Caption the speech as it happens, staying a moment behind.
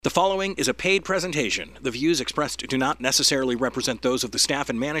The following is a paid presentation. The views expressed do not necessarily represent those of the staff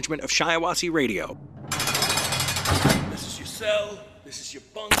and management of Shiawassee Radio. This is your cell. This is your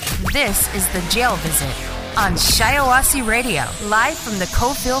bunk. This is the Jail Visit on Shiawassee Radio, live from the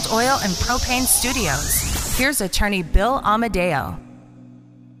Cofield Oil and Propane Studios. Here's attorney Bill Amadeo.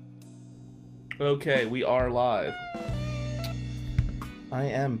 Okay, we are live. I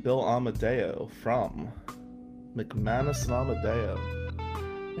am Bill Amadeo from McManus and Amadeo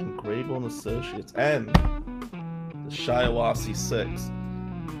and Grable and Associates and the Shiawassee Six.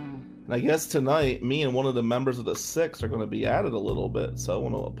 And I guess tonight, me and one of the members of the Six are going to be at it a little bit, so I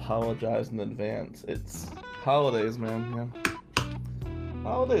want to apologize in advance. It's holidays, man. Yeah.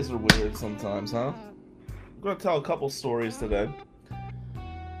 Holidays are weird sometimes, huh? I'm going to tell a couple stories today.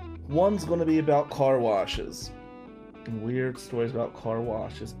 One's going to be about car washes. Weird stories about car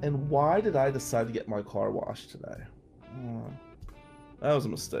washes. And why did I decide to get my car washed today? That was a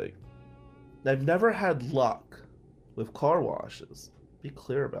mistake. I've never had luck with car washes. Be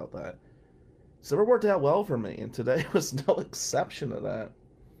clear about that. It's never worked out well for me, and today was no exception to that.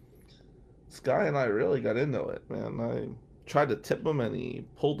 This guy and I really got into it, man. I tried to tip him, and he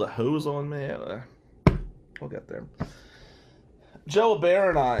pulled the hose on me. We'll get there. Joe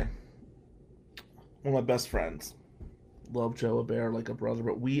Bear and I, one of my best friends, love Joe Bear like a brother,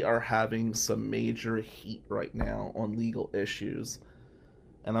 but we are having some major heat right now on legal issues.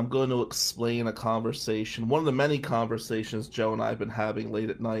 And I'm going to explain a conversation, one of the many conversations Joe and I have been having late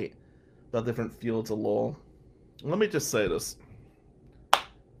at night about different fields of law. Let me just say this.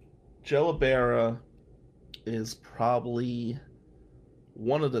 Joe Ibarra is probably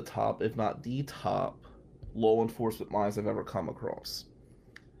one of the top, if not the top, law enforcement minds I've ever come across.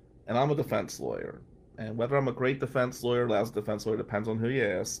 And I'm a defense lawyer. And whether I'm a great defense lawyer, lousy defense lawyer, depends on who you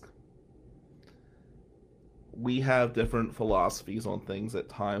ask. We have different philosophies on things at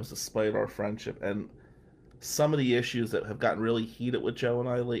times, despite our friendship. And some of the issues that have gotten really heated with Joe and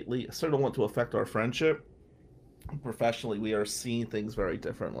I lately sort of want to affect our friendship. Professionally, we are seeing things very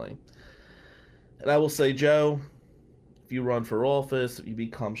differently. And I will say, Joe, if you run for office, if you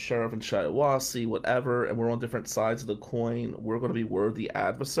become sheriff in Shiawassee, whatever, and we're on different sides of the coin, we're going to be worthy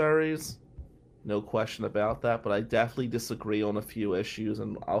adversaries. No question about that. But I definitely disagree on a few issues,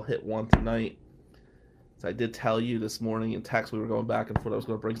 and I'll hit one tonight. I did tell you this morning in text we were going back and forth I was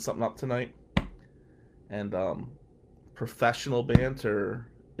going to bring something up tonight. And professional banter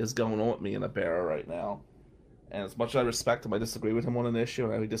is going on with me and Ibarra right now. And as much as I respect him, I disagree with him on an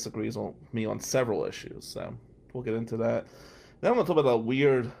issue, and he disagrees with me on several issues. So we'll get into that. Then I'm going to talk about a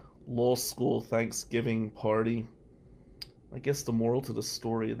weird law school Thanksgiving party. I guess the moral to the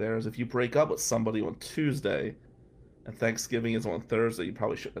story there is if you break up with somebody on Tuesday and Thanksgiving is on Thursday, you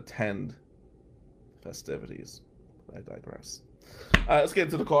probably shouldn't attend festivities. I digress. Alright, let's get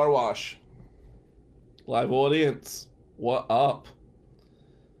into the car wash. Live audience, what up?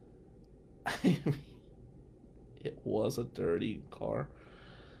 It was a dirty car.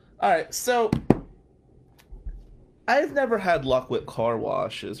 Alright, so I've never had luck with car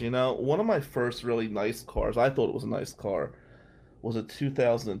washes, you know. One of my first really nice cars, I thought it was a nice car, was a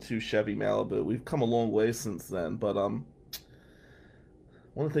 2002 Chevy Malibu. We've come a long way since then, but one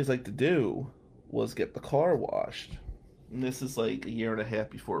of the things I like to do was get the car washed. And this is like a year and a half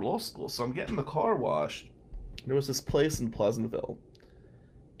before law school. So I'm getting the car washed. There was this place in Pleasantville.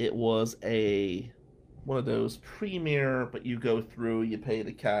 It was one of those premier, but you go through, you pay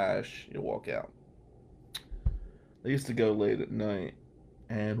the cash, you walk out. I used to go late at night.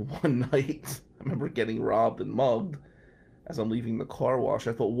 And one night, I remember getting robbed and mugged as I'm leaving the car wash.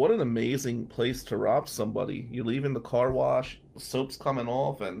 I thought, what an amazing place to rob somebody. You're leaving the car wash, the soap's coming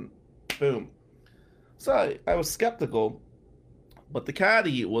off, and boom. So I was skeptical, but the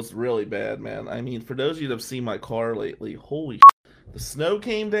caddy was really bad, man. I mean, for those of you that have seen my car lately, holy shit. The snow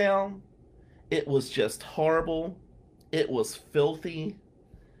came down. It was just horrible. It was filthy.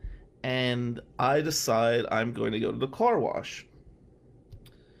 And I decide I'm going to go to the car wash.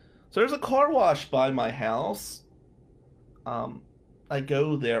 So there's a car wash by my house. I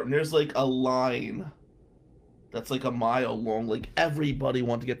go there, and there's like a line that's like a mile long. Like, everybody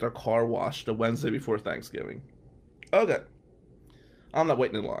wanted to get their car washed the Wednesday before Thanksgiving. Okay. I'm not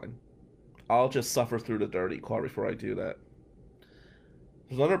waiting in line. I'll just suffer through the dirty car before I do that.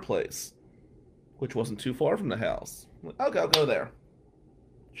 There's another place, which wasn't too far from the house. I'm like, okay, I'll go there.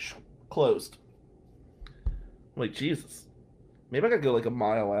 Closed. I'm like, Jesus. Maybe I gotta go like a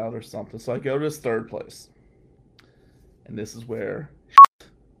mile out or something. So I go to this third place. And this is where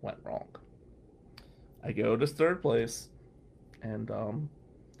went wrong. I go to this third place, and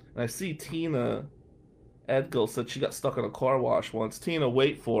I see Tina Edgil said she got stuck in a car wash once. Tina,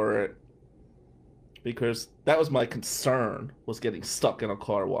 wait for it. Because that was my concern, was getting stuck in a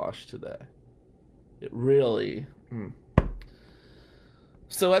car wash today. It really...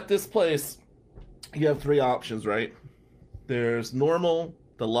 So at this place, you have 3 options, right? There's normal,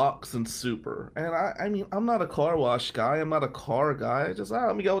 deluxe, and super. And I mean, I'm not a car wash guy. I'm not a car guy.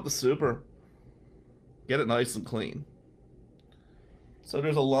 Let me go with the super. Get it nice and clean. So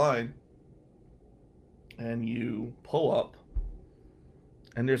there's a line. And you pull up.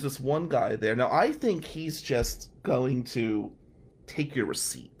 And there's this one guy there. Now, I think he's just going to take your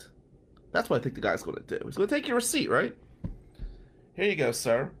receipt. That's what I think the guy's going to do. He's going to take your receipt, right? Here you go,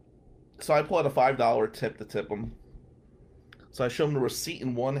 sir. So I pull out a $5 tip to tip him. So I show him the receipt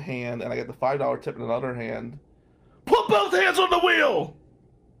in one hand, and I get the $5 tip in another hand. Put both hands on the wheel!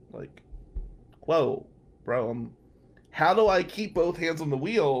 Like, whoa, bro. How do I keep both hands on the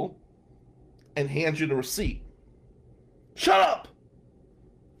wheel and hand you the receipt? Shut up!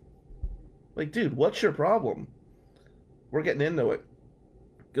 Like, dude, what's your problem? We're getting into it.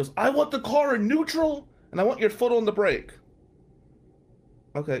 He goes, I want the car in neutral, and I want your foot on the brake.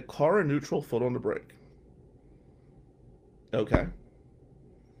 Okay, car in neutral, foot on the brake. Okay.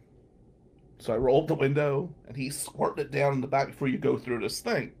 So I rolled the window, and he squirted it down in the back before you go through this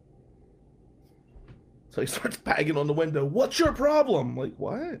thing. So he starts banging on the window. What's your problem? I'm like,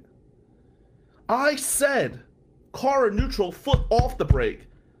 what? I said, car in neutral, foot off the brake.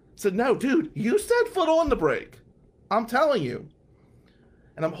 I said, no, dude, you said foot on the brake. I'm telling you.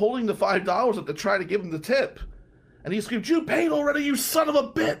 And I'm holding the $5 up to try to give him the tip. And he screamed, you paid already, you son of a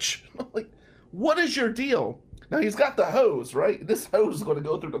bitch. I'm like, what is your deal? Now, he's got the hose, right? This hose is going to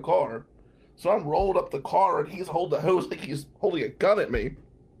go through the car. So I'm rolled up the car, and he's holding the hose like he's holding a gun at me.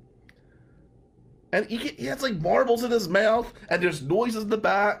 And he has, like, marbles in his mouth, and there's noises in the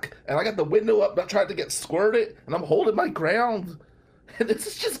back, and I got the window up, not trying to get squirted, and I'm holding my ground. And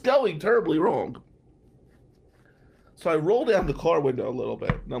it's just going terribly wrong. So I roll down the car window a little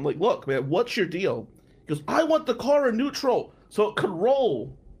bit, and I'm like, look, man, what's your deal? He goes, I want the car in neutral so it could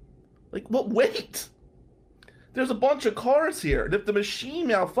roll. Like, well, wait. There's a bunch of cars here, and if the machine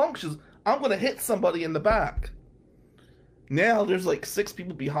malfunctions, I'm going to hit somebody in the back. Now there's like 6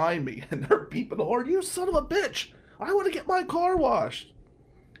 people behind me, and they're beeping the horn. You son of a bitch. I want to get my car washed.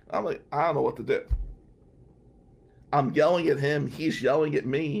 I'm like, I don't know what to do. I'm yelling at him. He's yelling at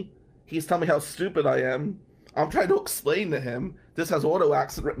me. He's telling me how stupid I am. I'm trying to explain to him. This has auto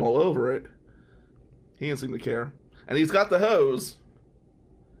accident written all over it. He doesn't seem to care. And he's got the hose.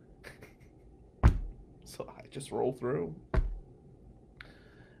 So I just roll through.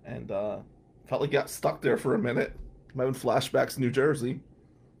 And felt like I got stuck there for a minute. My own flashbacks in New Jersey.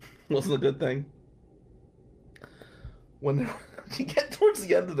 Wasn't a good thing. When you get towards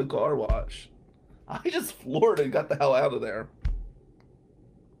the end of the car wash, I just floored it and got the hell out of there.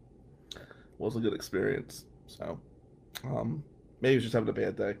 Was a good experience. So, maybe he's just having a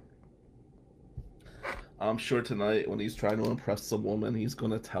bad day. I'm sure tonight, when he's trying to impress some woman, he's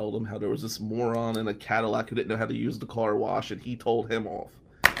going to tell them how there was this moron in a Cadillac who didn't know how to use the car wash, and he told him off.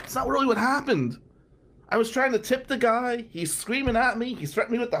 It's not really what happened. I was trying to tip the guy. He's screaming at me. He's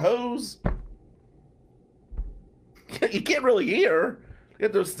threatening me with the hose. You can't really hear. You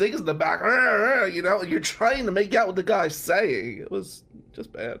have those things in the back, you know, and you're trying to make out what the guy's saying. It was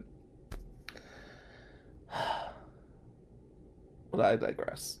just bad. But I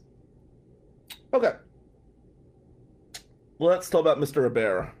digress. Okay. Let's talk about Mr.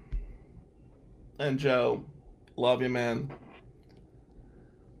 Rivera. And Joe, love you, man.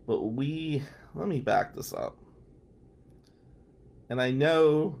 But let me back this up. And I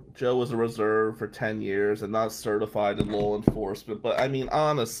know Joe was a reserve for 10 years and not certified in law enforcement, but I mean,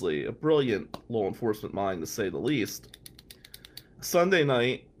 honestly, a brilliant law enforcement mind to say the least. Sunday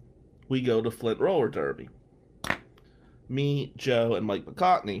night, we go to Flint Roller Derby. Me, Joe, and Mike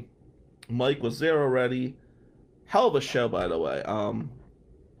McCartney. Mike was there already. Hell of a show, by the way.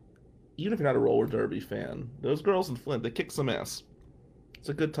 Even if you're not a roller derby fan, those girls in Flint, they kick some ass. It's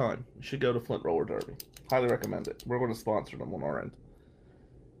a good time. You should go to Flint Roller Derby. Highly recommend it. We're going to sponsor them on our end.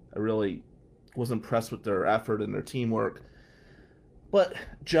 I really was impressed with their effort and their teamwork. But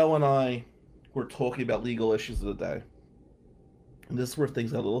Joe and I were talking about legal issues of the day. And this is where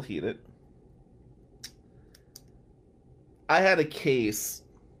things got a little heated. I had a case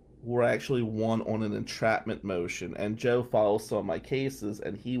where I actually won on an entrapment motion, and Joe follows some of my cases,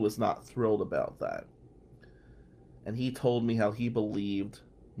 and he was not thrilled about that. And he told me how he believed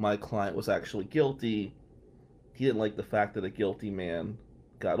my client was actually guilty. He didn't like the fact that a guilty man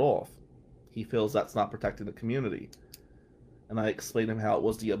got off. He feels that's not protecting the community. and I explained to him how it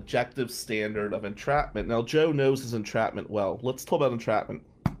was the objective standard of entrapment. Now, Joe knows his entrapment well. Let's talk about entrapment.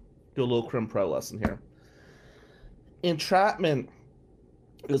 Do a little crim pro lesson here. Entrapment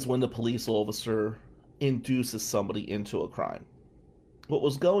is when the police officer induces somebody into a crime. What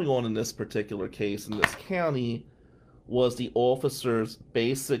was going on in this particular case in this county was the officers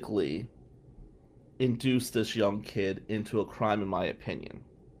basically induced this young kid into a crime, in my opinion.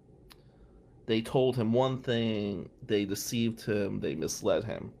 They told him one thing, they deceived him, they misled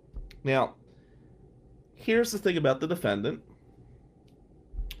him. Now, here's the thing about the defendant.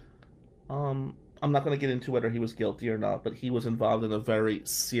 I'm not going to get into whether he was guilty or not, but he was involved in a very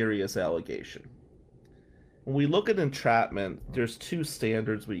serious allegation. When we look at entrapment, there's two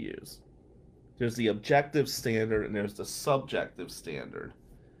standards we use. There's the objective standard and there's the subjective standard.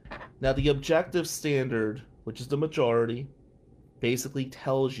 Now, the objective standard, which is the majority, basically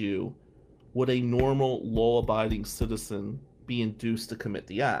tells you would a normal law-abiding citizen be induced to commit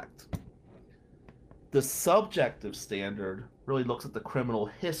the act. The subjective standard really looks at the criminal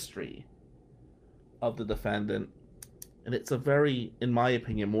history of the defendant, and it's a very, in my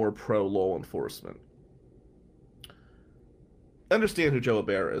opinion, more pro-law enforcement. Understand who Joe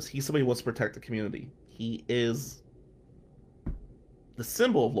Abera is. He's somebody who wants to protect the community. He is the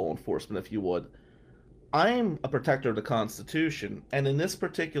symbol of law enforcement, if you would. I'm a protector of the Constitution, and in this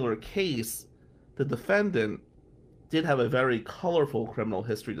particular case, the defendant did have a very colorful criminal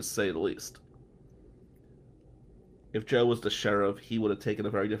history, to say the least. If Joe was the sheriff, he would have taken a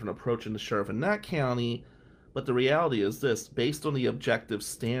very different approach than the sheriff in that county, but the reality is this: based on the objective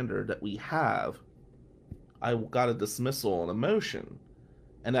standard that we have, I got a dismissal on a motion,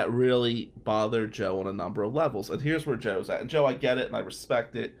 and that really bothered Joe on a number of levels. And here's where Joe's at. And Joe, I get it, and I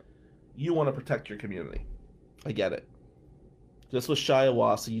respect it. You want to protect your community. I get it. Just with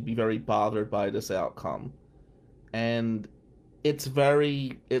Shiawassee, you'd be very bothered by this outcome. And it's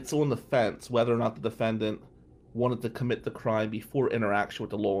on the fence whether or not the defendant wanted to commit the crime before interaction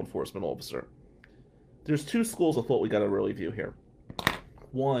with the law enforcement officer. There's two schools of thought we got to really view here.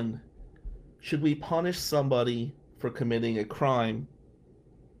 One, should we punish somebody for committing a crime?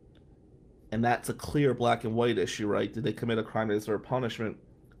 And that's a clear black and white issue, right? Did they commit a crime that deserve punishment?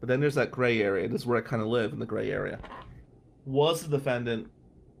 But then there's that gray area. This is where I kind of live, in the gray area. Was the defendant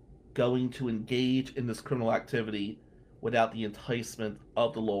going to engage in this criminal activity without the enticement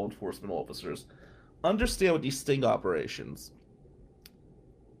of the law enforcement officers? Understand with these sting operations,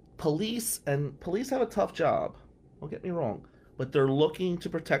 police have a tough job. Don't get me wrong. But they're looking to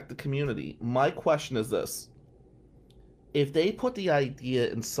protect the community. My question is this: if they put the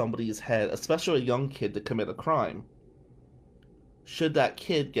idea in somebody's head, especially a young kid, to commit a crime, should that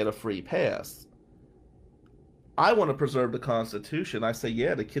kid get a free pass? I want to preserve the Constitution. I say,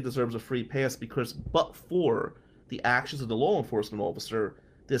 yeah, the kid deserves a free pass because, but for the actions of the law enforcement officer,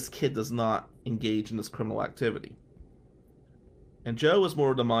 this kid does not engage in this criminal activity. And Joe is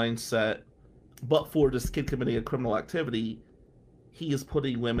more of the mindset, but for this kid committing a criminal activity, he is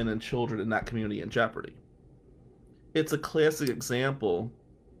putting women and children in that community in jeopardy. It's a classic example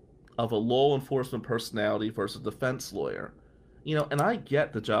of a law enforcement personality versus a defense lawyer. You know, and I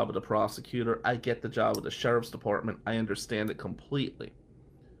get the job of the prosecutor. I get the job of the sheriff's department. I understand it completely.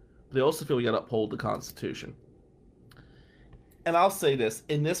 But I also feel we got to uphold the Constitution. And I'll say this: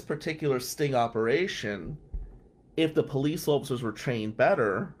 in this particular sting operation, if the police officers were trained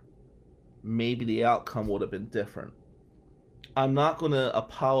better, maybe the outcome would have been different. I'm not going to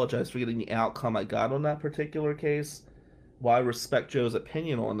apologize for getting the outcome I got on that particular case. While I respect Joe's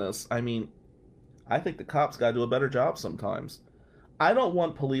opinion on this, I mean, I think the cops got to do a better job sometimes. I don't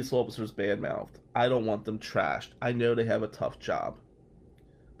want police officers badmouthed. I don't want them trashed. I know they have a tough job.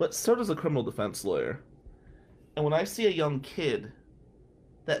 But so does a criminal defense lawyer. And when I see a young kid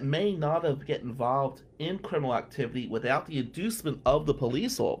that may not have get involved in criminal activity without the inducement of the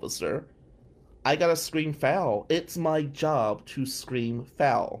police officer, I gotta scream foul. It's my job to scream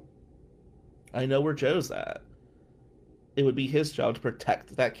foul. I know where Joe's at. It would be his job to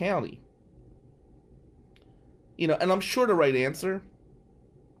protect that county. You know, and I'm sure the right answer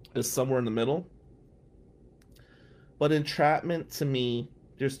is somewhere in the middle. But entrapment, to me,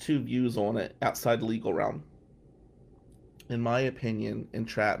 there's two views on it outside the legal realm. In my opinion,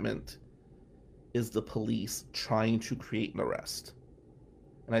 entrapment is the police trying to create an arrest.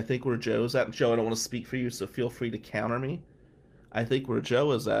 And I think where Joe's at, Joe, I don't want to speak for you, so feel free to counter me. I think where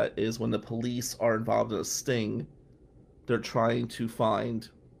Joe is at is when the police are involved in a sting, they're trying to find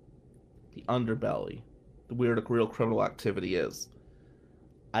the underbelly, where the real criminal activity is.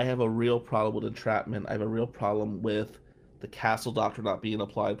 I have a real problem with entrapment. I have a real problem with the Castle Doctrine not being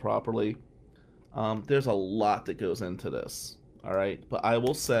applied properly. There's a lot that goes into this. All right? But I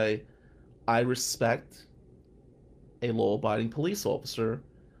will say I respect a law-abiding police officer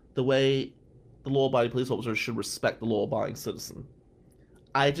the way the law-abiding police officer should respect the law-abiding citizen.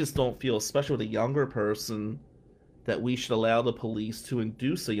 I just don't feel, especially with a younger person, that we should allow the police to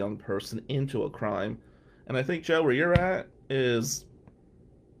induce a young person into a crime. And I think, Joe, where you're at is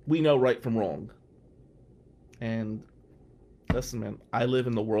we know right from wrong. And listen, man, I live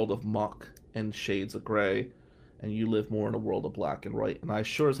in the world of muck and shades of gray, and you live more in a world of black and white. And I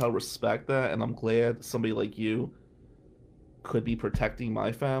sure as hell respect that, and I'm glad somebody like you could be protecting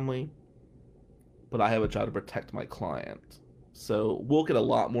my family, but I have a job to protect my client. So we'll get a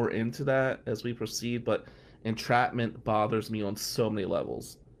lot more into that as we proceed, but entrapment bothers me on so many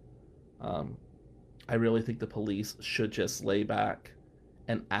levels. I really think the police should just lay back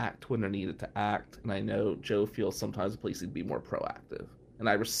and act when they're needed to act. And I know Joe feels sometimes the police need to be more proactive. And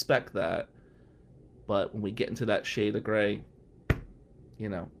I respect that. But when we get into that shade of gray, you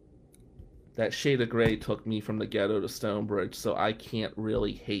know, that shade of gray took me from the ghetto to Stonebridge, so I can't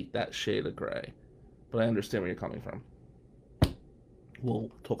really hate that shade of gray. But I understand where you're coming from.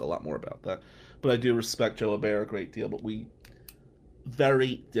 We'll talk a lot more about that. But I do respect Joe LeBear a great deal, but we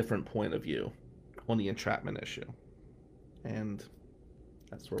very different point of view on the entrapment issue. And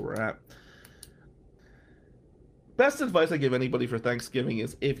that's where we're at. Best advice I give anybody for Thanksgiving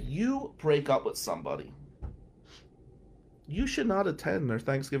is if you break up with somebody, you should not attend their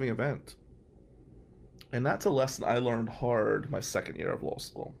Thanksgiving event. And that's a lesson I learned hard my second year of law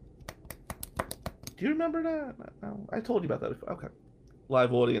school. Do you remember that? No, I told you about that. Okay.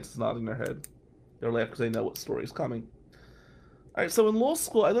 Live audience is nodding their head. They're laughing because they know what story is coming. All right, so in law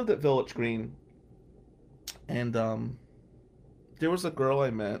school, I lived at Village Green. And there was a girl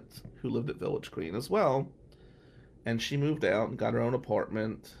I met who lived at Village Green as well. And she moved out and got her own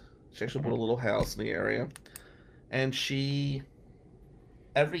apartment. She actually bought a little house in the area. And she,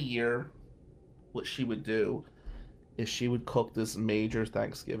 every year, what she would do is she would cook this major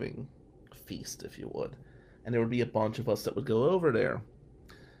Thanksgiving feast, if you would. And there would be a bunch of us that would go over there.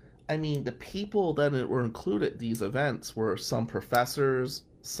 I mean, the people that were included at these events were some professors,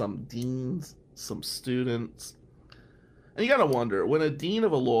 some deans, some students. And you gotta wonder, when a dean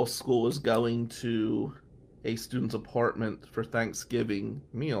of a law school is going to a student's apartment for Thanksgiving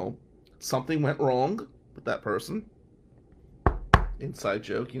meal, something went wrong with that person. Inside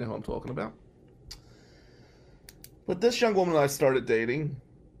joke, you know who I'm talking about. But this young woman and I started dating,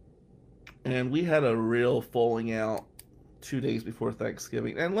 and we had a real falling out 2 days before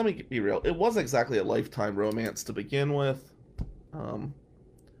Thanksgiving. And let me be real, it wasn't exactly a lifetime romance to begin with.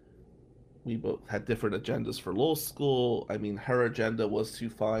 We both had different agendas for law school. I mean, her agenda was to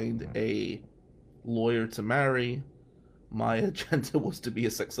find a lawyer to marry. My agenda was to be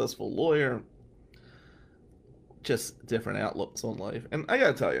a successful lawyer. Just different outlooks on life. And I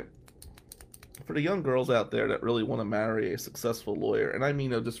gotta tell you, for the young girls out there that really want to marry a successful lawyer, and I mean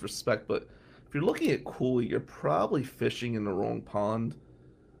no disrespect, but if you're looking at Cooley, you're probably fishing in the wrong pond.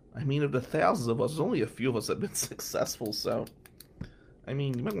 I mean, of the thousands of us, there's only a few of us that have been successful, so I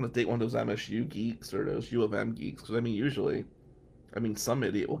mean, you might want to date one of those MSU geeks or those U of M geeks, because I mean, usually, I mean, some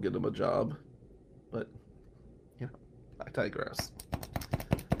idiot will get them a job, but, you know, I digress.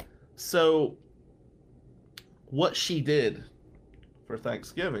 So, what she did for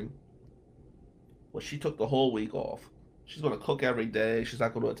Thanksgiving was she took the whole week off. She's going to cook every day. She's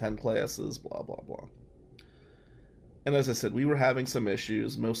not going to attend classes, blah, blah, blah. And as I said, we were having some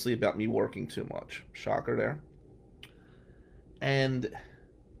issues, mostly about me working too much. Shocker there. And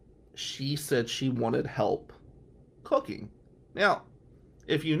she said she wanted help cooking. Now,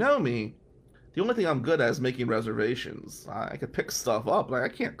 if you know me, the only thing I'm good at is making reservations. I could pick stuff up, but I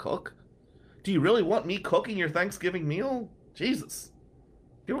can't cook. Do you really want me cooking your Thanksgiving meal? Jesus.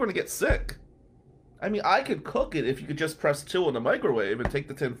 You're going to get sick. I mean, I could cook it if you could just press 2 in the microwave and take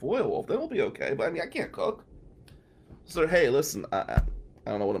the tin foil off. That'll be okay, but I mean, I can't cook. So, hey, listen, I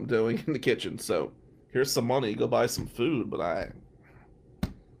don't know what I'm doing in the kitchen, so here's some money, go buy some food, but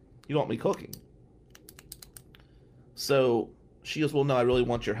you don't want me cooking. So she goes, well, no, I really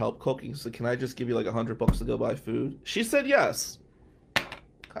want your help cooking. So can I just give you like $100 to go buy food? She said yes.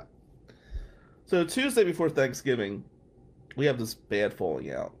 Okay. So Tuesday before Thanksgiving, we have this bad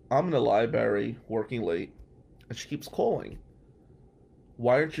falling out. I'm in the library working late, and she keeps calling.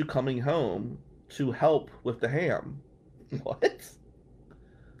 Why aren't you coming home to help with the ham? What?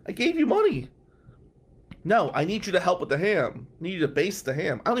 I gave you money. No, I need you to help with the ham. I need you to baste the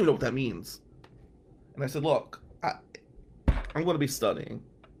ham. I don't even know what that means. And I said, look, I'm going to be studying.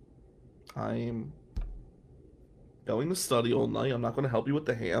 I'm going to study all night. I'm not going to help you with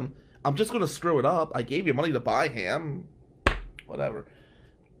the ham. I'm just going to screw it up. I gave you money to buy ham. whatever.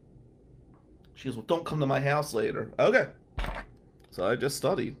 She goes, well, don't come to my house later. Okay. So I just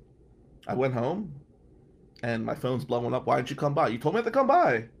studied. I went home, and my phone's blowing up. Why didn't you come by? You told me I had to come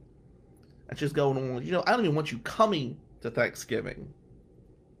by. And she's going on, I don't even want you coming to Thanksgiving.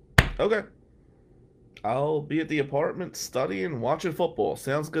 Okay. I'll be at the apartment studying, watching football.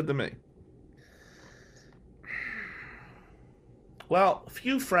 Sounds good to me. Well, a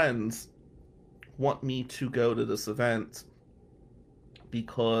few friends want me to go to this event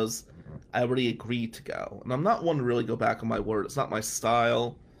because I already agreed to go. And I'm not one to really go back on my word. It's not my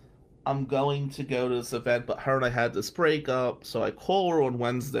style. I'm going to go to this event, but her and I had this breakup, so I call her on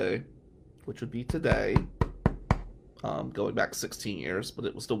Wednesday, which would be today, going back 16 years, but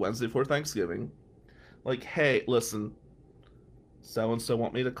it was the Wednesday before Thanksgiving. Like, hey, listen, so-and-so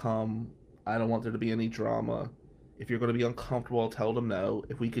want me to come. I don't want there to be any drama. If you're going to be uncomfortable, I'll tell them no.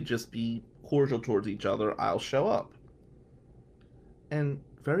 If we could just be cordial towards each other, I'll show up. And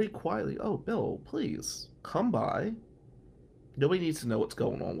very quietly, oh, Bill, please, come by. Nobody needs to know what's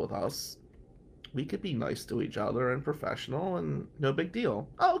going on with us. We could be nice to each other and professional and no big deal.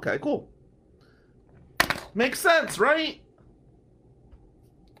 Oh, okay, cool. Makes sense, right?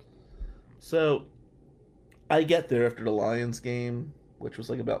 So, I get there after the Lions game, which was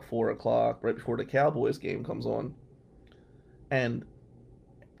like about 4 o'clock, right before the Cowboys game comes on. And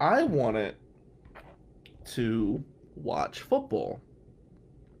I wanted to watch football.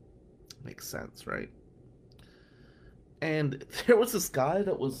 Makes sense, right? And there was this guy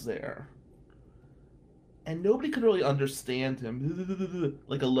that was there. And nobody could really understand him.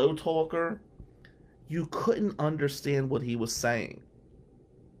 Like a low talker. You couldn't understand what he was saying.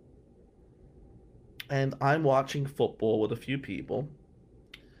 And I'm watching football with a few people.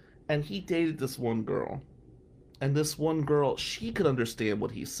 And he dated this one girl. And this one girl, she could understand what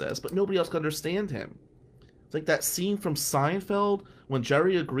he says, but nobody else could understand him. It's like that scene from Seinfeld when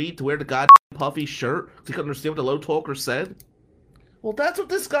Jerry agreed to wear the goddamn puffy shirt because he couldn't understand what the low talker said. Well, that's what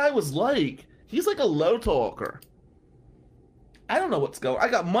this guy was like. He's like a low talker. I don't know what's going on.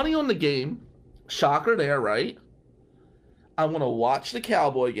 I got money on the game. Shocker there, right? I'm going to watch the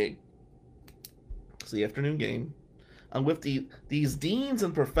Cowboy game. It's the afternoon game. I'm with these deans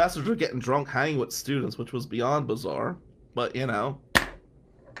and professors are getting drunk hanging with students, which was beyond bizarre. But,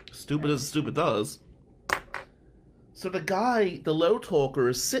 stupid as stupid does. So the guy, the low talker,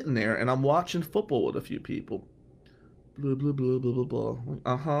 is sitting there, and I'm watching football with a few people. Blah, blah, blah, blah, blah,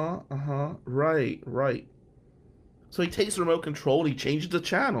 blah. Right. So he takes the remote control and he changes the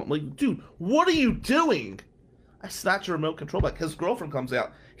channel. I'm like, dude, what are you doing? I snatch the remote control back. His girlfriend comes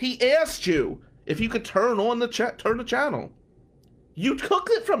out. He asked you if you could turn the channel. You took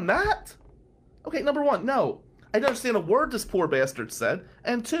it from that? Okay, number one, no. I didn't understand a word this poor bastard said.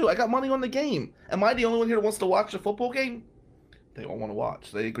 And two, I got money on the game. Am I the only one here that wants to watch a football game? They all want to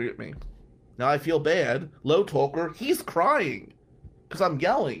watch. They agree with me. Now I feel bad. Low talker, he's crying. Because I'm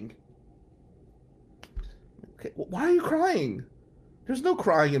yelling. Okay, why are you crying? There's no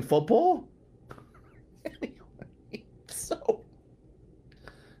crying in football. Anyway, so...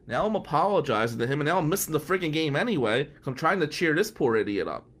 now I'm apologizing to him, and now I'm missing the freaking game anyway, because I'm trying to cheer this poor idiot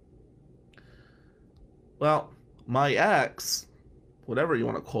up. Well, my ex, whatever you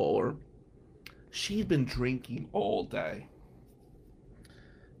want to call her, she'd been drinking all day.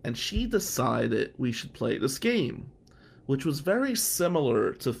 And she decided we should play this game, which was very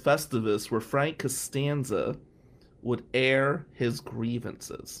similar to Festivus, where Frank Costanza would air his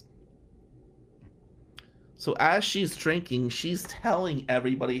grievances. So as she's drinking, she's telling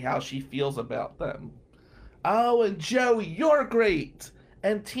everybody how she feels about them. Oh, and Joey, you're great.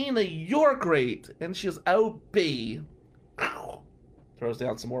 And Tina, you're great. And she goes, oh, B. Throws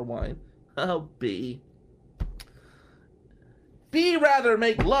down some more wine. Oh, B. B rather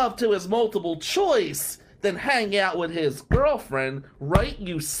make love to his multiple choice than hang out with his girlfriend, right,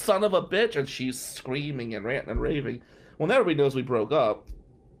 you son of a bitch? And she's screaming and ranting and raving. Well, now everybody knows we broke up.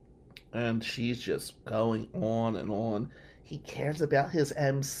 And she's just going on and on. He cares about his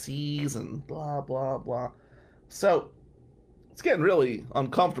MCs and blah, blah, blah. So, it's getting really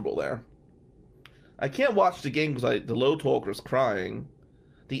uncomfortable there. I can't watch the game because the low talker's crying.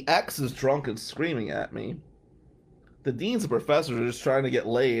 The ex is drunk and screaming at me. The deans and professors are just trying to get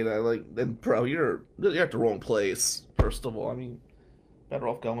laid. And bro, you're at the wrong place, first of all. I mean, better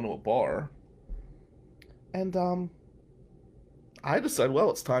off going to a bar. And, I decided, well,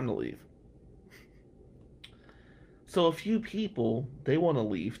 it's time to leave. So a few people, they want to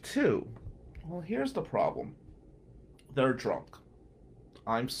leave too. Well, here's the problem. They're drunk.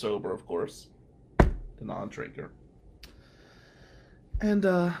 I'm sober, of course. The non-drinker. And,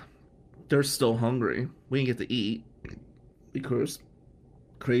 they're still hungry. We didn't get to eat. because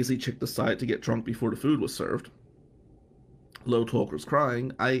crazy chick decided to get drunk before the food was served. Low talker's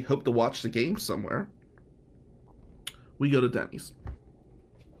crying. I hope to watch the game somewhere. We go to Denny's.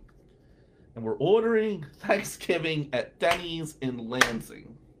 And we're ordering Thanksgiving at Denny's in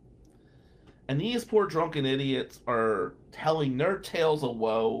Lansing. And these poor drunken idiots are telling their tales of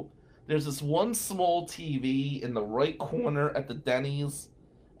woe. There's this one small TV in the right corner at the Denny's,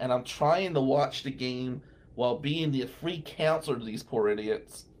 and I'm trying to watch the game while being the free counselor to these poor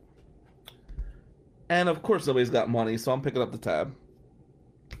idiots. And of course nobody's got money, so I'm picking up the tab.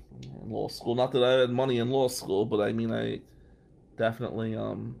 In law school. Not that I had money in law school, but I mean I definitely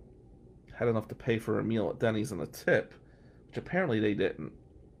had enough to pay for a meal at Denny's and a tip, which apparently they didn't.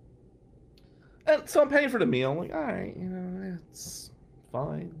 And so I'm paying for the meal. I'm like, alright, it's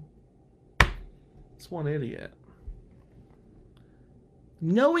fine. It's one idiot.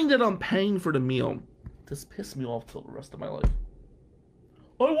 Knowing that I'm paying for the meal, this pissed me off till the rest of my life.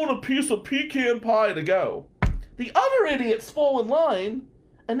 I want a piece of pecan pie to go. The other idiots fall in line,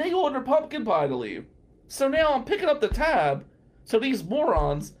 and they order pumpkin pie to leave. So now I'm picking up the tab, so these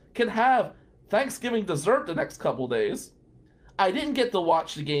morons can have Thanksgiving dessert the next couple days. I didn't get to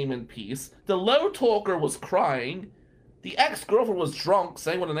watch the game in peace. The low talker was crying. The ex-girlfriend was drunk,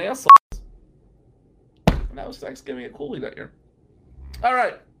 saying what an asshole is. And that was Thanksgiving at Cooley that year.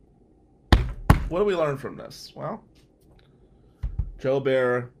 Alright. What do we learn from this? Well, Joe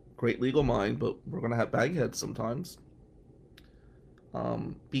Bear, great legal mind, but we're going to have bagheads sometimes.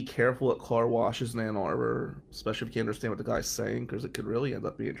 Be careful at car washes in Ann Arbor, especially if you can't understand what the guy's saying, because it could really end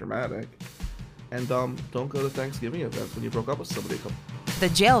up being dramatic. And don't go to Thanksgiving events when you broke up with somebody. The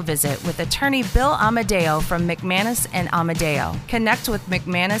Jail Visit with attorney Bill Amadeo from McManus and Amadeo. Connect with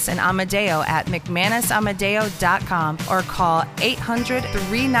McManus and Amadeo at McManusAmadeo.com or call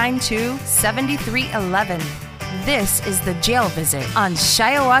 800-392-7311. This is The Jail Visit on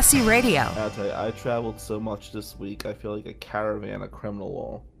Shiawassee Radio. I'll tell you, I traveled so much this week, I feel like a caravan of criminal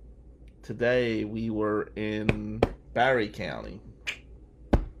law. Today, we were in Barry County.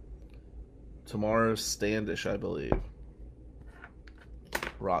 Tomorrow's Standish, I believe.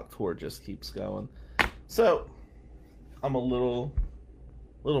 Rock tour just keeps going. So, I'm a little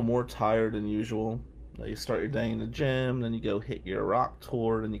more tired than usual. You start your day in the gym, then you go hit your rock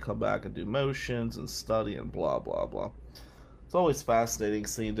tour, then you come back and do motions and study and blah, blah, blah. It's always fascinating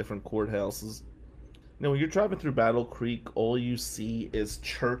seeing different courthouses. You know, when you're driving through Battle Creek, all you see is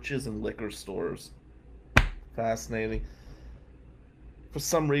churches and liquor stores. Fascinating. For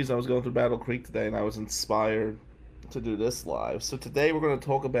some reason, I was going through Battle Creek today, and I was inspired to do this live. So today we're going to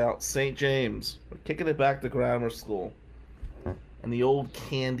talk about St. James. We're kicking it back to grammar school and the old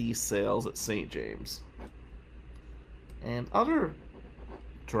candy sales at St. James. And other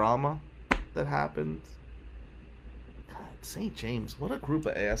drama that happened. God, St. James, what a group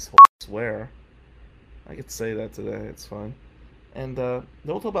of assholes. I swear. I could say that today, it's fine. And they'll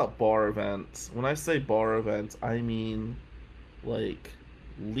talk about bar events. When I say bar events, I mean like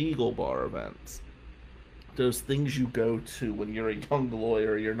legal bar events. Those things you go to when you're a young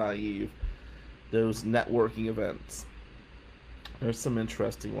lawyer, you're naive. Those networking events. There's some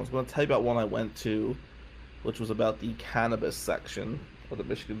interesting ones. I'm going to tell you about one I went to, which was about the cannabis section of the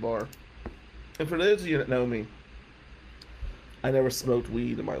Michigan bar. And for those of you that know me, I never smoked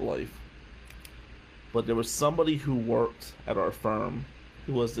weed in my life. But there was somebody who worked at our firm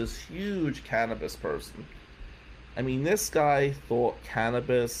who was this huge cannabis person. I mean, this guy thought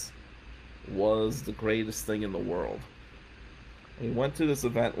cannabis was the greatest thing in the world. And he went to this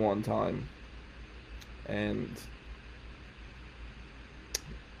event one time, and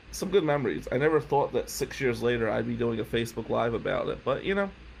some good memories. I never thought that 6 years later I'd be doing a Facebook Live about it, but you know,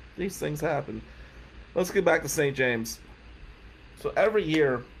 these things happen. Let's get back to St. James. So every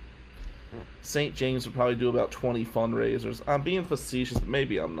year, St. James would probably do about 20 fundraisers. I'm being facetious, but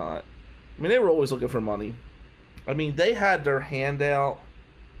maybe I'm not. I mean, they were always looking for money. I mean, they had their hand out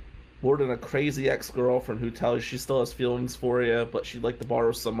more than a crazy ex-girlfriend who tells you she still has feelings for you, but she'd like to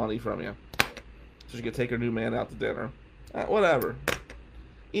borrow some money from you so she could take her new man out to dinner. Whatever.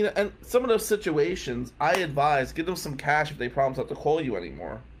 You know, and some of those situations, I advise, give them some cash if they promise not to call you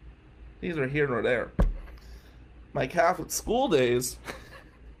anymore. Neither here nor there. My Catholic school days...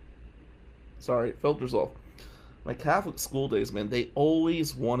 Sorry, filter's off. My Catholic school days, man, they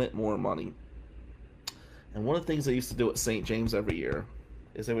always wanted more money. And one of the things they used to do at St. James every year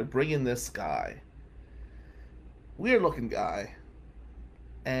is they would bring in this guy. Weird looking guy.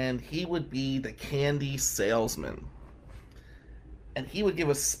 And he would be the candy salesman. And he would give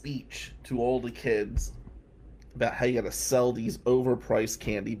a speech to all the kids about how you gotta sell these overpriced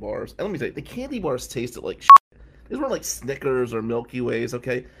candy bars. And let me tell you, the candy bars tasted like shit. These weren't like Snickers or Milky Ways,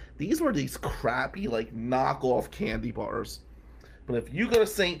 okay? These were these crappy, like, knockoff candy bars. But if you go to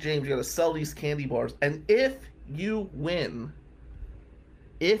St. James, you gotta sell these candy bars. And if you win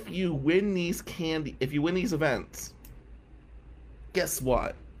these events, guess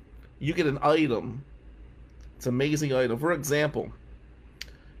what? You get an item. It's an amazing item. For example,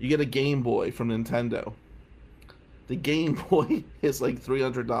 you get a Game Boy from Nintendo. The Game Boy is like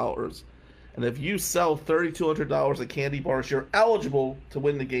 $300. And if you sell $3,200 of candy bars, you're eligible to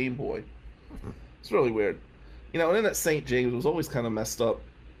win the Game Boy. It's really weird. You know, and then at St. James, it was always kind of messed up.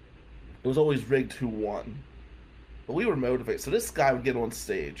 It was always rigged who won. But we were motivated. So this guy would get on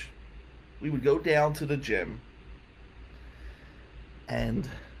stage. We would go down to the gym. And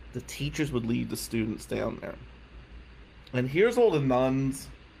the teachers would lead the students down there. And here's all the nuns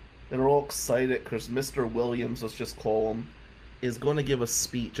that are all excited because Mr. Williams, let's just call him, is going to give a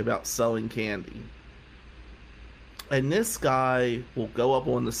speech about selling candy. And this guy will go up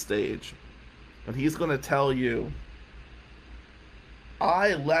on the stage and he's going to tell you,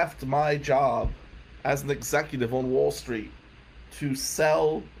 I left my job as an executive on Wall Street to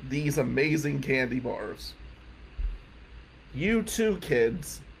sell these amazing candy bars. You too,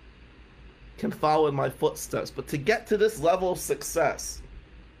 kids, can follow in my footsteps. But to get to this level of success,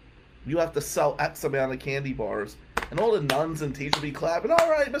 you have to sell X amount of candy bars. And all the nuns and teachers will be clapping. All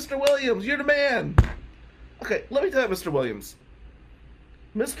right, Mr. Williams, you're the man. Okay, let me tell you, Mr. Williams.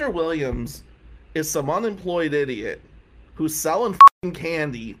 Mr. Williams is some unemployed idiot who's selling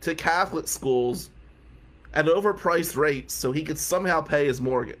candy to Catholic schools at overpriced rates so he could somehow pay his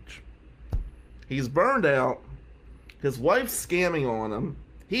mortgage. He's burned out. His wife's scamming on him.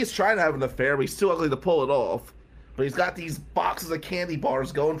 He's trying to have an affair, but he's too ugly to pull it off. But he's got these boxes of candy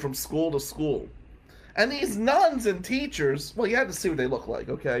bars going from school to school. And these nuns and teachers, well, you had to see what they look like,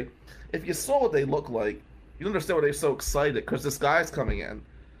 okay? If you saw what they look like, you understand why they're so excited, because this guy's coming in.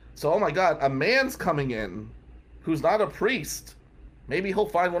 So, oh my God, a man's coming in who's not a priest. Maybe he'll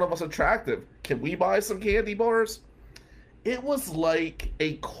find one of us attractive. Can we buy some candy bars? It was like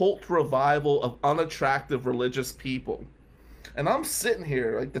a cult revival of unattractive religious people. And I'm sitting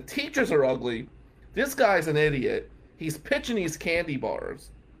here, like, the teachers are ugly. This guy's an idiot. He's pitching these candy bars.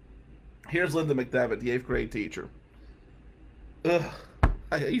 Here's Linda McDevitt, the 8th grade teacher. Ugh.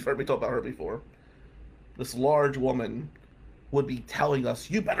 You've heard me talk about her before. This large woman would be telling us,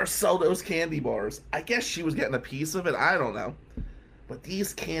 you better sell those candy bars. I guess she was getting a piece of it. I don't know. But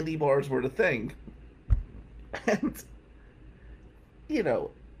these candy bars were the thing. And, you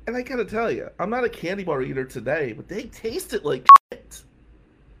know, and I gotta tell you, I'm not a candy bar eater today, but they tasted like shit.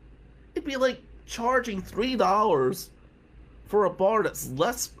 It'd be like charging $3 for a bar that's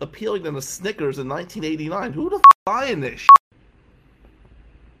less appealing than a Snickers in 1989. Who the f*** buying this shit?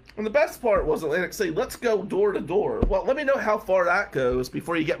 And the best part was Atlantic City, let's go door to door. Well, let me know how far that goes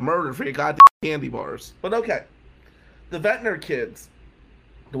before you get murdered for your goddamn candy bars. But okay, the Ventnor kids,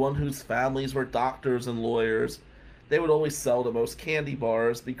 the one whose families were doctors and lawyers, they would always sell the most candy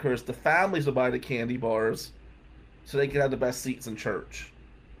bars because the families would buy the candy bars so they could have the best seats in church.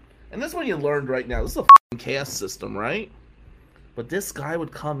 And this is what you learned right now. This is a f***ing caste system, right? But this guy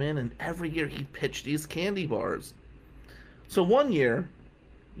would come in and every year he'd pitch these candy bars. So one year,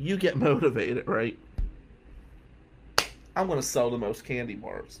 you get motivated, right? I'm going to sell the most candy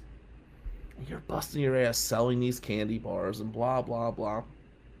bars. And you're busting your ass selling these candy bars and blah, blah, blah.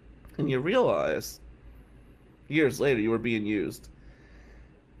 And you realize, years later, you were being used.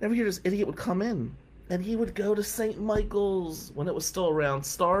 Every year, this idiot would come in. And he would go to St. Michael's when it was still around.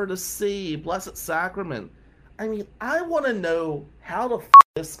 Star to Sea, Blessed Sacrament. I mean, I want to know how the f***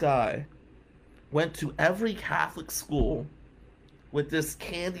 this guy went to every Catholic school with this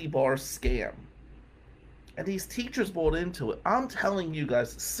candy bar scam. And these teachers bought into it. I'm telling you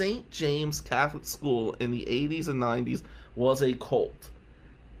guys, St. James Catholic School in the 80s and 90s was a cult.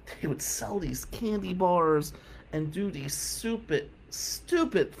 They would sell these candy bars and do these stupid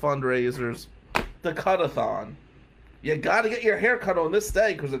fundraisers. The cut-a-thon. You gotta get your hair cut on this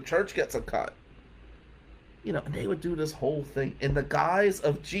day because the church gets a cut. You know, and they would do this whole thing. In the guise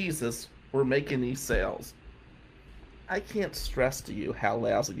of Jesus, we're making these sales. I can't stress to you how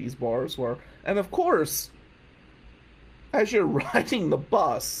lousy these bars were. And of course, as you're riding the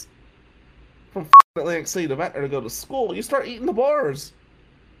bus from Atlantic City to Ventnor to go to school, you start eating the bars.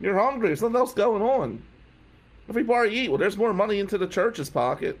 You're hungry. There's nothing else going on. Every bar you eat, well, there's more money into the church's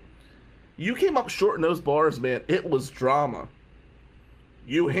pocket. You came up short in those bars, man. It was drama.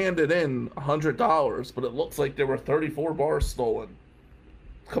 You handed in $100, but it looks like there were 34 bars stolen.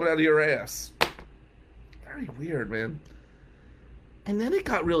 Coming out of your ass. Very weird, man. And then it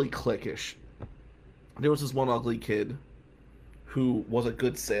got really cliquish. there was this one ugly kid who was a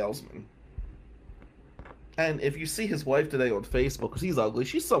good salesman. And if you see his wife today on Facebook, because he's ugly,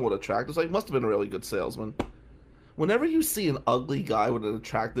 she's somewhat attractive, so he must have been a really good salesman. Whenever you see an ugly guy with an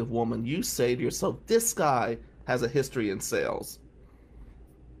attractive woman, you say to yourself, this guy has a history in sales.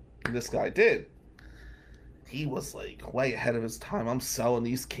 And this guy did. He was like way ahead of his time. I'm selling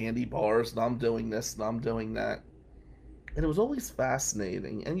these candy bars, and I'm doing this, and I'm doing that. And it was always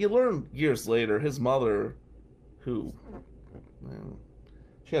fascinating. And you learn years later, his mother, who, well,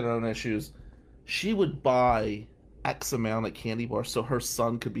 she had her own issues, she would buy X amount of candy bars so her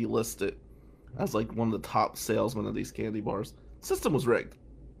son could be listed as like one of the top salesmen of these candy bars. The system was rigged.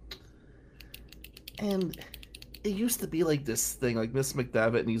 And it used to be like this thing, like Miss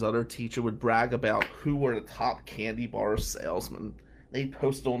McDevitt and these other teachers would brag about who were the top candy bar salesmen. They'd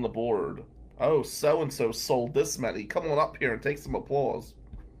post on the board, oh, so-and-so sold this many. Come on up here and take some applause.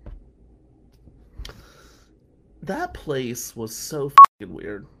 That place was so fucking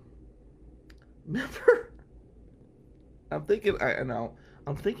weird. Remember? I'm thinking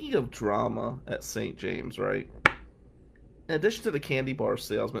of drama at St. James, right? In addition to the candy bar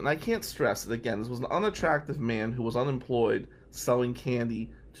salesman, and I can't stress it again, this was an unattractive man who was unemployed selling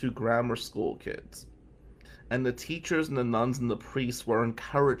candy to grammar school kids. And the teachers and the nuns and the priests were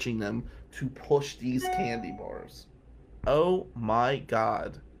encouraging them to push these candy bars. Oh my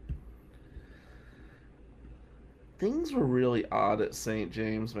God. Things were really odd at St.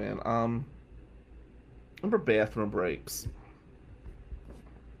 James, man. Remember bathroom breaks?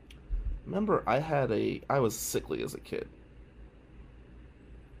 Remember, I was sickly as a kid.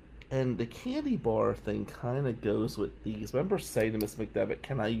 And the candy bar thing kind of goes with these. Remember saying to Miss McDevitt,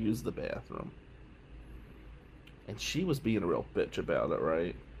 can I use the bathroom? And she was being a real bitch about it,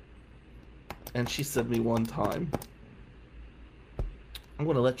 right? And she said to me one time, I'm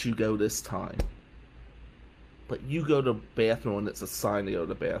going to let you go this time. But you go to the bathroom and it's a sign to go to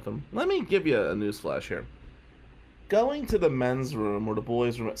the bathroom. Let me give you a newsflash here. Going to the men's room or the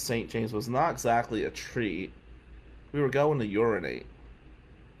boys' room at St. James was not exactly a treat. We were going to urinate.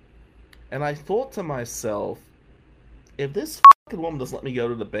 And I thought to myself, if this fucking woman doesn't let me go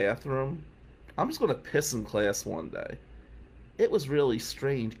to the bathroom, I'm just going to piss in class one day. It was really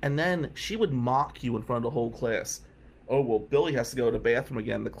strange. And then she would mock you in front of the whole class. Oh, well, Billy has to go to the bathroom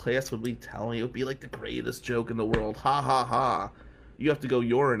again. The class would be telling you. It would be like the greatest joke in the world. Ha, ha, ha. You have to go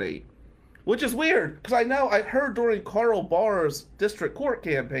urinate. Which is weird, because I heard during Carl Barr's district court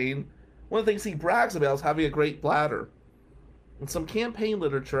campaign, one of the things he brags about is having a great bladder. In some campaign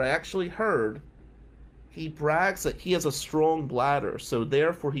literature, I actually heard he brags that he has a strong bladder, so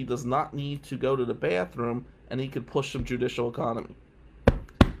therefore he does not need to go to the bathroom, and he could push some judicial economy.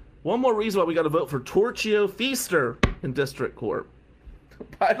 One more reason why we got to vote for Torchio Feaster in district court.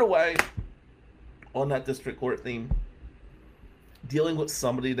 By the way, on that district court theme, dealing with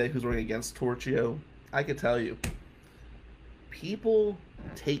somebody today who's running against Torchio, I could tell you, people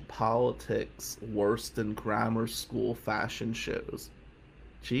take politics worse than grammar school fashion shows.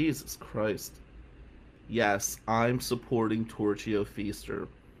 Jesus Christ. Yes, I'm supporting Torchio Feaster,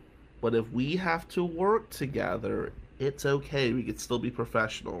 but if we have to work together, it's okay. We could still be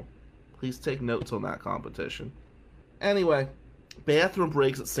professional. Please take notes on that competition. Anyway, bathroom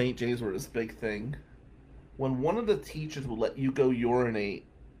breaks at St. James were this big thing. When one of the teachers would let you go urinate,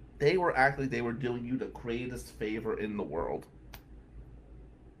 they were acting like they were doing you the greatest favor in the world.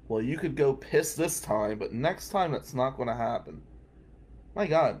 Well, you could go piss this time, but next time that's not going to happen. My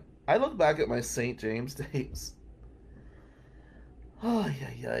God, I look back at my St. James days. Oh,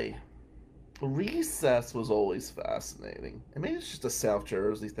 yeah. Recess was always fascinating. And maybe it's just a South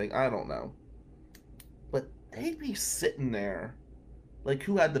Jersey thing, I don't know. But they'd be sitting there, like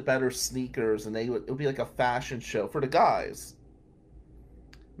who had the better sneakers, and it would be like a fashion show for the guys.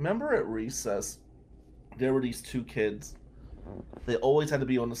 Remember at recess, there were these two kids. They always had to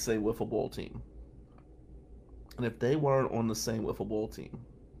be on the same wiffle ball team. And if they weren't on the same wiffle ball team,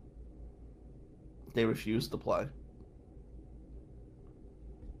 they refused to play.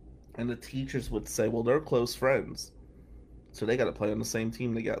 And the teachers would say, well, they're close friends, so they got to play on the same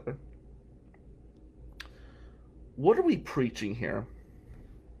team together. What are we preaching here?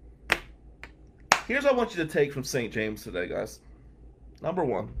 Here's what I want you to take from St. James today, guys. Number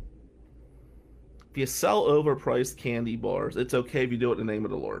one, if you sell overpriced candy bars, it's okay if you do it in the name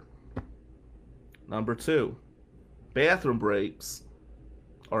of the Lord. Number two, bathroom breaks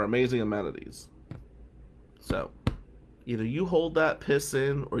are amazing amenities. So, either you hold that piss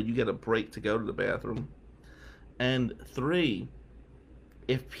in or you get a break to go to the bathroom. And three,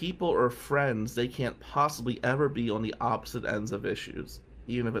 if people are friends, they can't possibly ever be on the opposite ends of issues,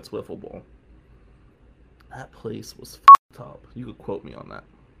 even if it's wiffle ball. That place was up. You could quote me on that.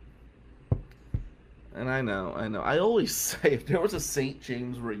 And I know. I always say if there was a St.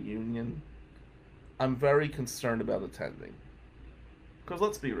 James reunion, I'm very concerned about attending. Because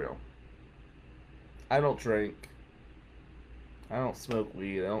let's be real. I don't drink. I don't smoke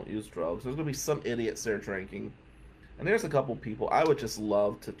weed. I don't use drugs. There's going to be some idiots there drinking. And there's a couple people I would just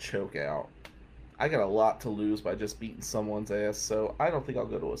love to choke out. I got a lot to lose by just beating someone's ass, so I don't think I'll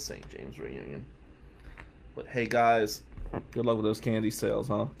go to a St. James reunion. But hey guys, good luck with those candy sales,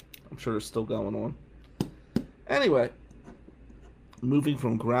 huh? I'm sure they're still going on. Anyway, moving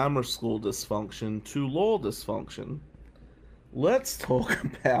from grammar school dysfunction to law dysfunction, let's talk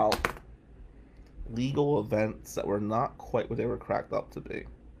about legal events that were not quite what they were cracked up to be.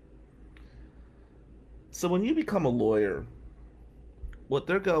 So when you become a lawyer, what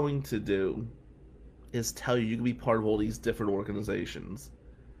they're going to do is tell you can be part of all these different organizations.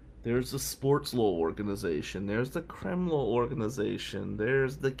 There's the sports law organization, there's the criminal organization,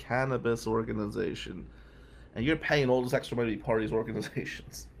 there's the cannabis organization, and you're paying all this extra money to be part of these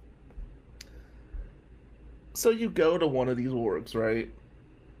organizations. So you go to one of these orgs, right?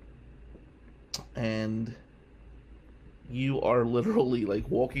 And you are literally like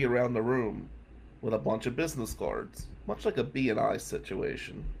walking around the room with a bunch of business cards, much like a B&I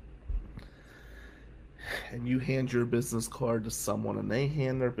situation. And you hand your business card to someone, and they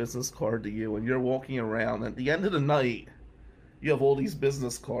hand their business card to you, and you're walking around. At the end of the night, you have all these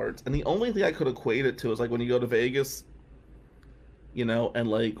business cards. And the only thing I could equate it to is like when you go to Vegas, you know, and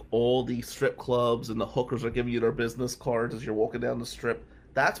like all the strip clubs and the hookers are giving you their business cards as you're walking down the strip.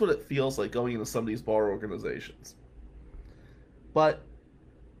 That's what it feels like going into some of these bar organizations. But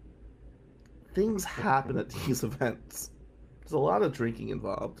things happen at these events. There's a lot of drinking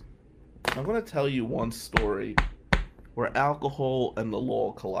involved. I'm going to tell you one story where alcohol and the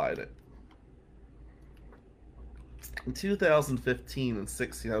law collided. In 2015 and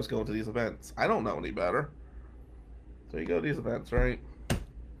 16, I was going to these events. I don't know any better. So you go to these events, right?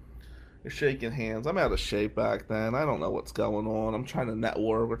 You're shaking hands. I'm out of shape back then. I don't know what's going on. I'm trying to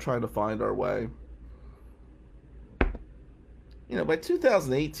network. We're trying to find our way. You know, by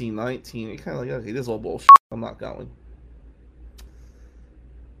 2018, 19, you're kind of like, okay, this is all bullshit. I'm not going.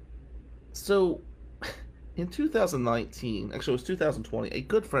 So, in 2019, actually it was 2020, a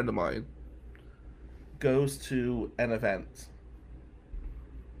good friend of mine goes to an event.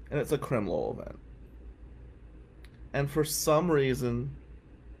 And it's a criminal event. And for some reason,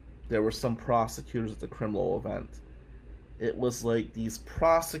 there were some prosecutors at the criminal event. It was like these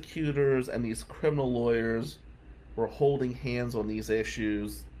prosecutors and these criminal lawyers were holding hands on these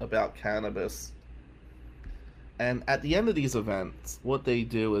issues about cannabis. And at the end of these events, what they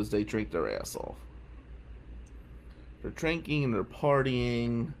do is they drink their ass off. They're drinking and they're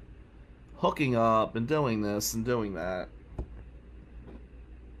partying, hooking up and doing this and doing that.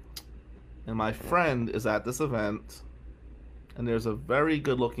 And my friend is at this event, and there's a very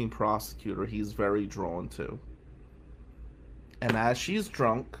good-looking prosecutor he's very drawn to. And as she's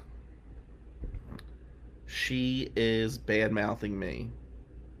drunk, she is bad-mouthing me.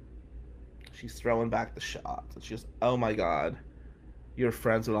 She's throwing back the shots. And she's, oh my god, you're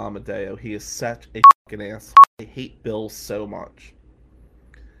friends with Amadeo. He is such a fucking ass. I hate Bill so much.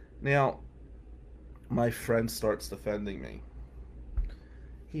 Now, my friend starts defending me.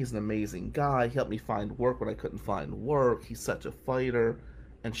 He's an amazing guy. He helped me find work when I couldn't find work. He's such a fighter.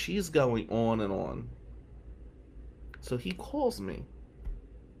 And she's going on and on. So he calls me.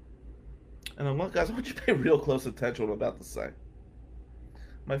 And I'm like, guys, I want you to pay real close attention to what I'm about to say.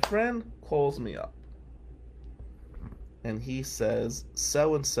 My friend calls me up. And he says,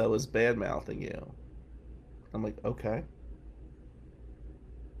 so-and-so is bad-mouthing you. I'm like, okay.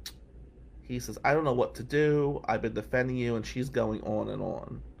 He says, I don't know what to do. I've been defending you, and she's going on and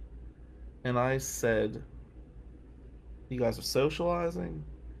on. And I said, you guys are socializing?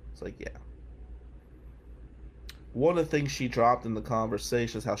 It's like, yeah. One of the things she dropped in the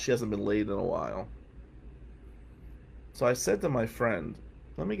conversation is how she hasn't been laid in a while. So I said to my friend,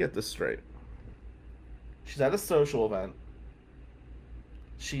 let me get this straight. She's at a social event.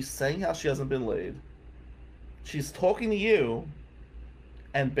 She's saying how she hasn't been laid. She's talking to you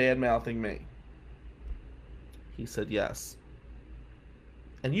and bad-mouthing me. He said yes.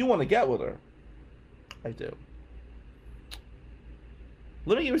 And you want to get with her? I do.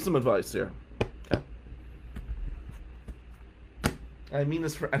 Let me give you some advice here. Okay? I mean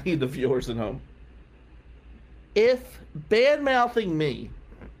this for any of the viewers at home. If bad-mouthing me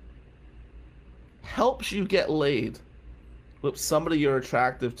helps you get laid with somebody you're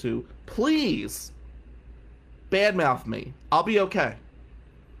attractive to, please badmouth me. I'll be okay.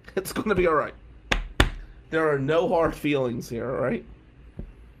 It's going to be alright. There are no hard feelings here, all right?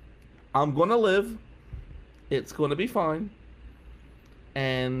 I'm gonna live. It's gonna be fine.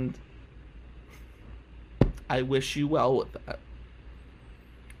 And I wish you well with that.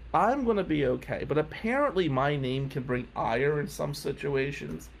 I'm gonna be okay. But apparently my name can bring ire in some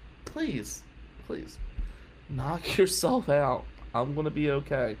situations. Please, please, knock yourself out. I'm gonna be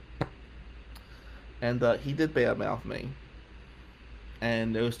okay. And he did badmouth me.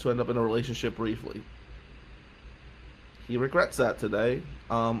 And those two end up in a relationship briefly. He regrets that today.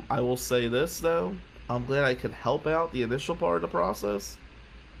 I will say this, though. I'm glad I could help out the initial part of the process.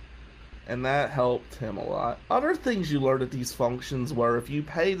 And that helped him a lot. Other things you learn at these functions were if you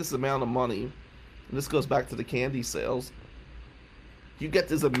pay this amount of money, and this goes back to the candy sales, you get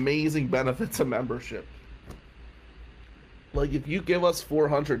this amazing benefits of membership. Like, if you give us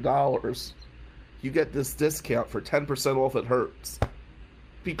 $400, you get this discount for 10% off at Hertz.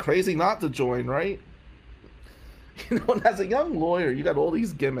 Be crazy not to join, right? You know, and as a young lawyer, you got all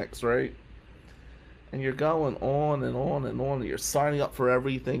these gimmicks, right? And you're going on and on and on, and you're signing up for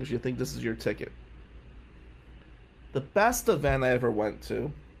everything because you think this is your ticket. The best event I ever went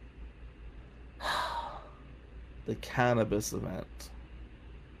to, the cannabis event.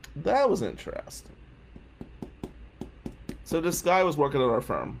 That was interesting. So this guy was working at our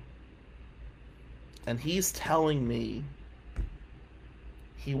firm, and he's telling me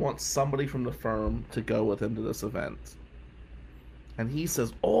he wants somebody from the firm to go with him to this event. And he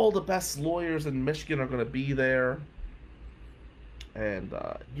says all the best lawyers in Michigan are going to be there. And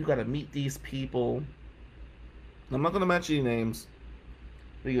you got to meet these people. I'm not going to mention any names.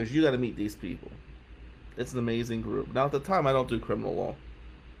 But he goes, you got to meet these people. It's an amazing group. Now, at the time, I don't do criminal law.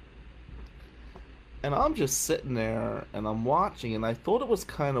 And I'm just sitting there, and I'm watching, and I thought it was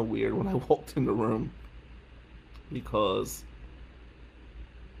kind of weird when I walked in the room. Because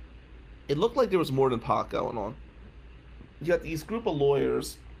it looked like there was more than pot going on. You got these group of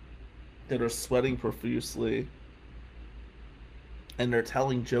lawyers that are sweating profusely, and they're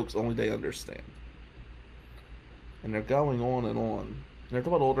telling jokes only they understand. And they're going on and on. And they're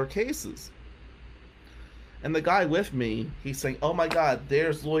talking about all their cases. And the guy with me, he's saying, oh my God,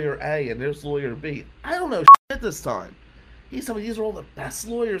 there's lawyer A and there's lawyer B. I don't know shit this time. He's telling me these are all the best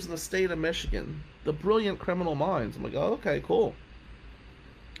lawyers in the state of Michigan. The brilliant criminal minds. I'm like, oh, okay, cool.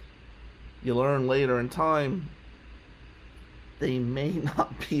 You learn later in time, they may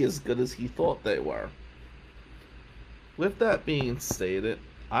not be as good as he thought they were. With that being stated,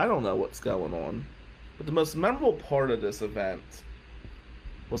 I don't know what's going on. But the most memorable part of this event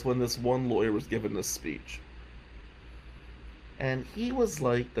was when this one lawyer was giving this speech. And he was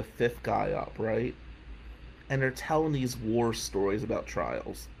like the fifth guy up, right? And they're telling these war stories about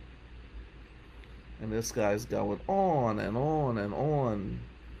trials. And this guy's going on and on and on.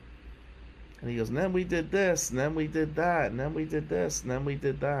 And he goes, and then we did this, and then we did that, and then we did this, and then we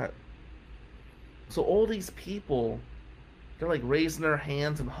did that. So all these people, they're like raising their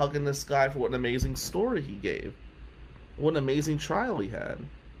hands and hugging this guy for what an amazing story he gave. What an amazing trial he had.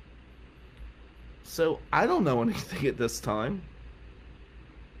 So I don't know anything at this time.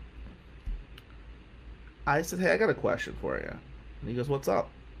 I said, hey, I got a question for you. And he goes, what's up?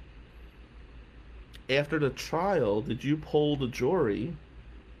 After the trial, did you poll the jury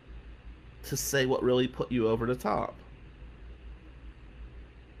to say what really put you over the top?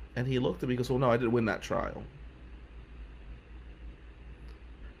 And he looked at me and goes, well, no, I didn't win that trial.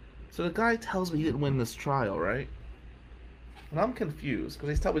 So the guy tells me he didn't win this trial, right? And I'm confused, because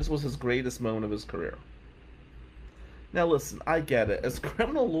he's telling me this was his greatest moment of his career. Now listen, I get it. As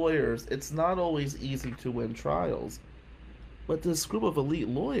criminal lawyers, it's not always easy to win trials. But this group of elite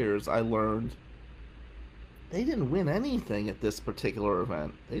lawyers, I learned, they didn't win anything at this particular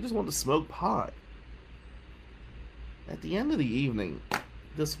event. They just wanted to smoke pot. At the end of the evening,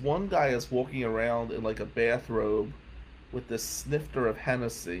 this one guy is walking around in like a bathrobe with this snifter of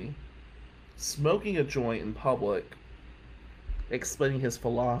Hennessy, smoking a joint in public, explaining his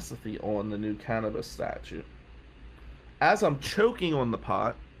philosophy on the new cannabis statute. As I'm choking on the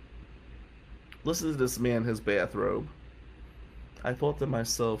pot, listen to this man in his bathrobe. I thought to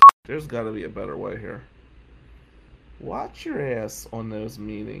myself, there's got to be a better way here. Watch your ass on those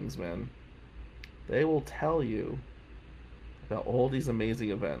meetings, man. They will tell you about all these amazing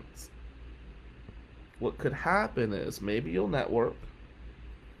events. What could happen is maybe you'll network,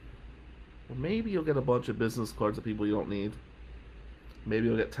 or maybe you'll get a bunch of business cards of people you don't need. Maybe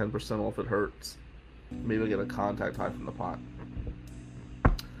you'll get 10% off at Hertz. Maybe you'll get a contact high from the pot.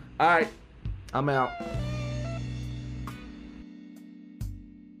 Alright, I'm out.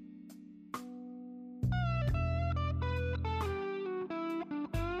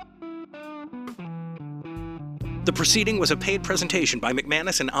 The proceeding was a paid presentation by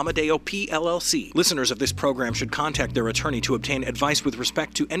McManus and Amadeo PLLC. Listeners of this program should contact their attorney to obtain advice with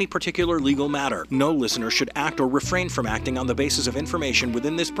respect to any particular legal matter. No listener should act or refrain from acting on the basis of information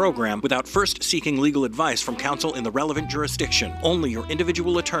within this program without first seeking legal advice from counsel in the relevant jurisdiction. Only your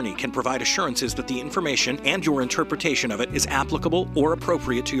individual attorney can provide assurances that the information and your interpretation of it is applicable or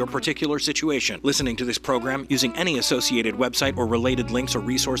appropriate to your particular situation. Listening to this program using any associated website or related links or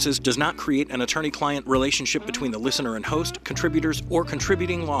resources does not create an attorney-client relationship between the listener and host, contributors, or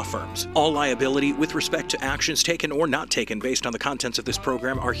contributing law firms. All liability with respect to actions taken or not taken based on the contents of this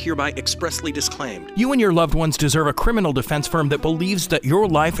program are hereby expressly disclaimed. You and your loved ones deserve a criminal defense firm that believes that your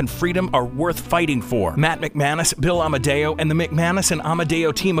life and freedom are worth fighting for. Matt McManus, Bill Amadeo, and the McManus and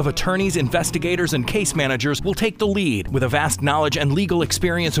Amadeo team of attorneys, investigators, and case managers will take the lead with a vast knowledge and legal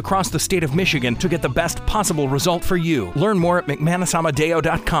experience across the state of Michigan to get the best possible result for you. Learn more at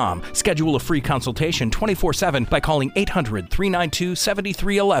McManusAmadeo.com. Schedule a free consultation 24/7 by calling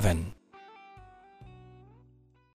 800-392-7311.